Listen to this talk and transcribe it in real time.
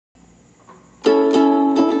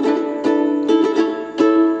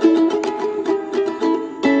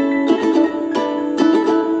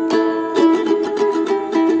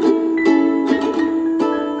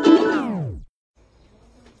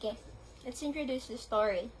introduce the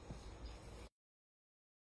story.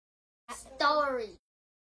 Story.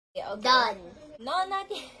 Okay. Done. No, not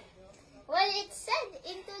yet. Well, it said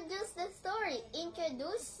introduce the story.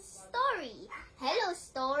 Introduce story. Hello,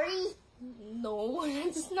 story. No,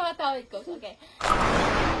 that's not how it goes. Okay.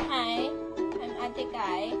 Hi, I'm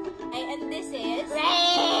Angelika. And this is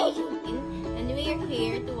Ray. And we are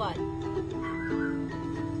here to what?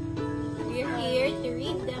 We're here to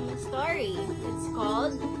read them a story. It's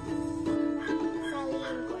called Sally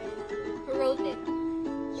and Gwen. Who Wrote It?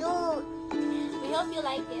 You. We hope you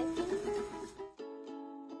like it.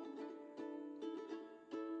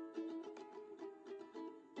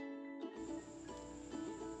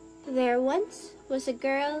 There once was a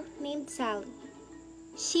girl named Sally.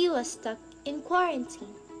 She was stuck in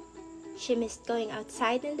quarantine. She missed going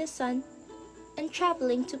outside in the sun and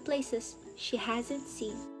traveling to places she hasn't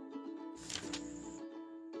seen.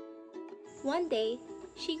 One day,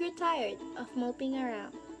 she grew tired of moping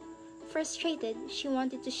around. Frustrated, she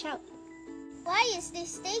wanted to shout. Why is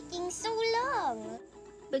this taking so long?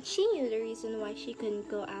 But she knew the reason why she couldn't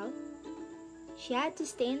go out. She had to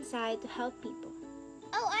stay inside to help people.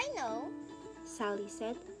 Oh, I know. Sally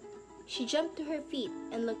said. She jumped to her feet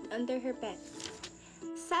and looked under her bed.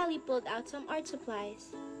 Sally pulled out some art supplies.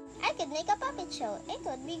 I could make a puppet show. It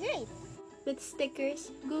would be great. With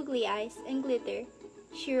stickers, googly eyes, and glitter,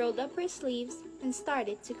 she rolled up her sleeves and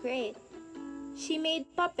started to create. She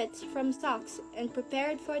made puppets from socks and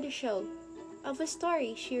prepared for the show of a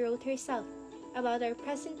story she wrote herself about our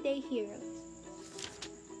present-day heroes.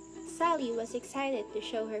 Sally was excited to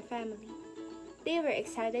show her family. They were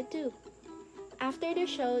excited too. After the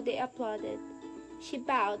show, they applauded. She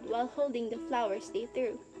bowed while holding the flowers they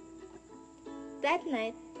threw. That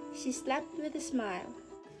night, she slept with a smile.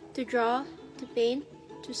 To draw, to paint,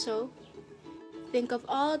 to sew. Think of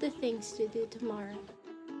all the things to do tomorrow.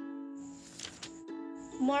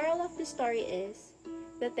 Moral of the story is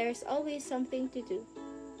that there's always something to do.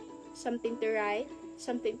 Something to write,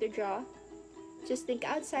 something to draw. Just think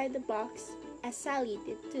outside the box, as Sally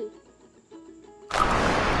did too.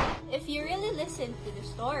 If you really listen to the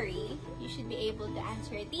story, you should be able to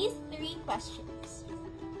answer these 3 questions.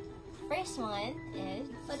 First one is,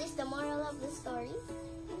 What is the moral of the story?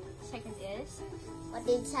 second is, What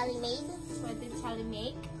did Sally make? what did Sally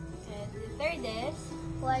make? And the third is,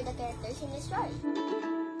 Who are the characters in the story?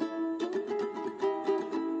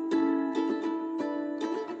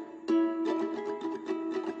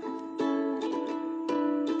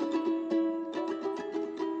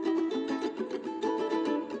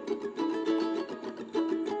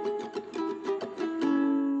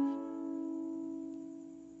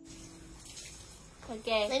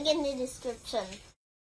 okay. Link in the description.